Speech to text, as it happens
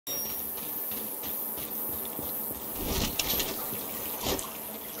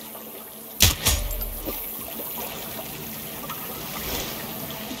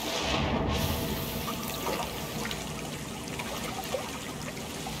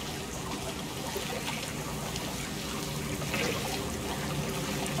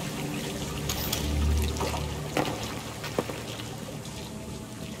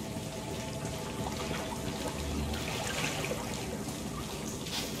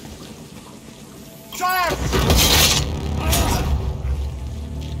fire!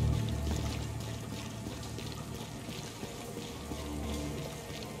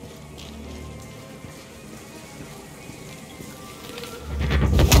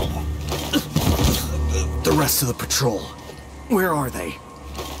 The rest of the patrol. Where are they?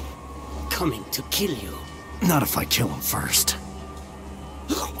 Coming to kill you. Not if I kill them first.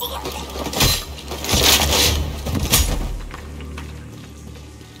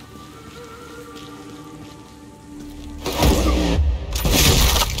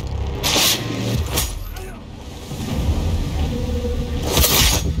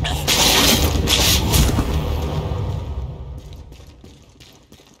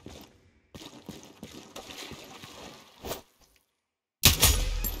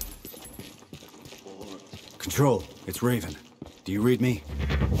 Control, it's Raven. Do you read me?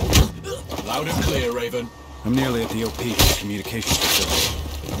 Loud and clear, Raven. I'm nearly at the OP communications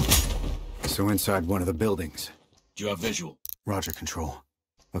facility. So inside one of the buildings. Do you have visual? Roger, Control.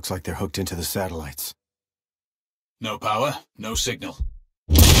 Looks like they're hooked into the satellites. No power, no signal.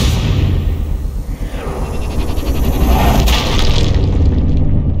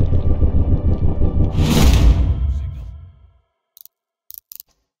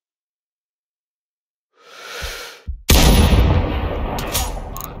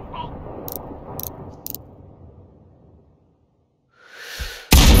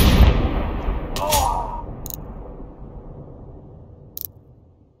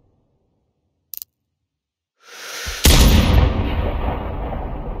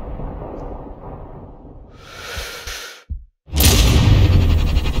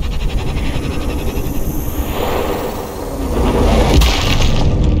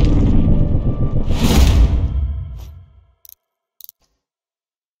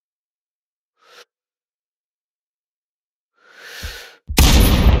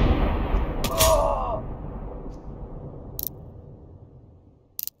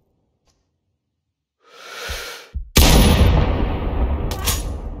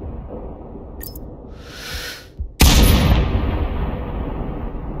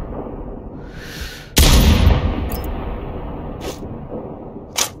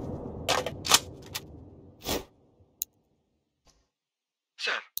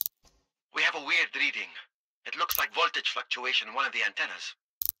 Sir, we have a weird reading. It looks like voltage fluctuation in one of the antennas.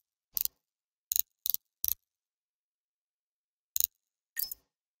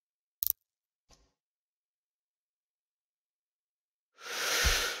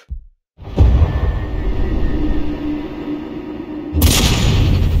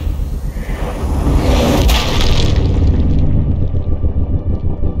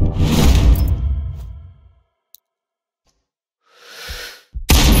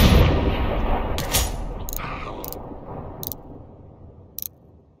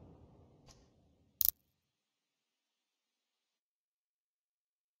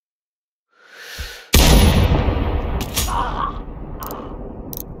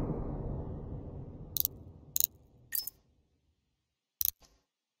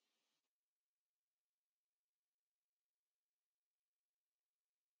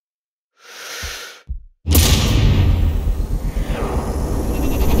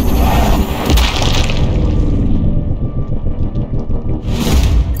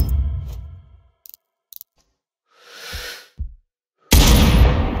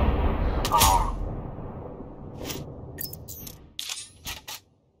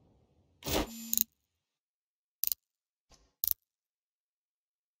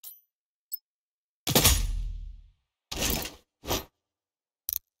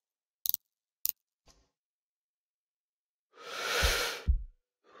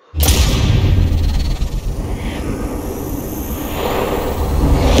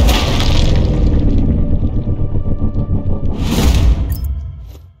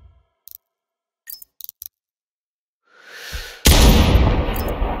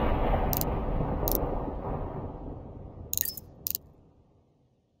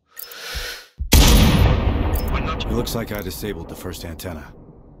 It looks like I disabled the first antenna.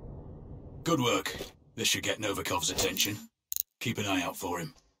 Good work. This should get Novikov's attention. Keep an eye out for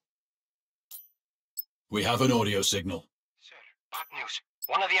him. We have an audio signal. Sir, bad news.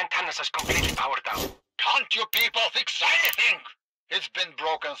 One of the antennas is completely powered down. Can't you people fix anything? It's been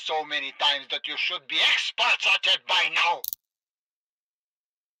broken so many times that you should be experts at it by now.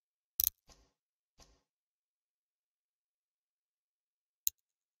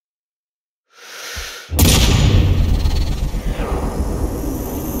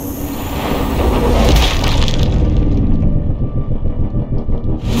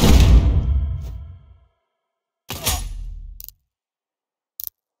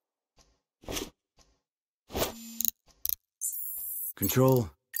 Control,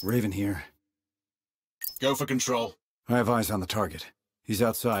 Raven here. Go for control. I have eyes on the target. He's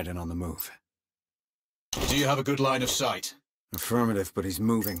outside and on the move. Do you have a good line of sight? Affirmative, but he's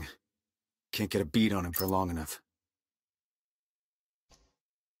moving. Can't get a beat on him for long enough.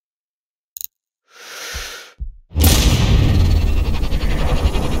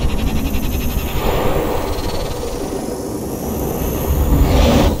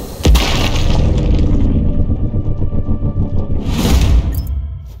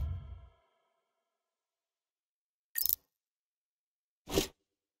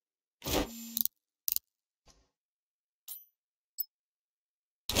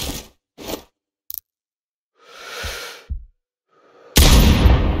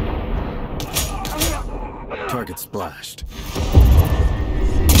 Target splashed.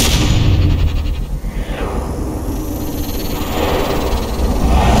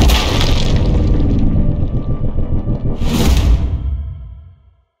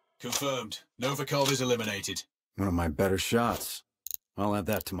 Confirmed. Novikov is eliminated. One of my better shots. I'll add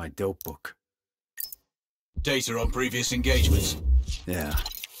that to my dope book. Data on previous engagements. Yeah,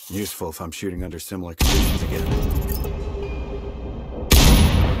 useful if I'm shooting under similar conditions again.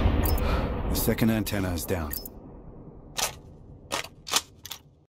 The second antenna is down.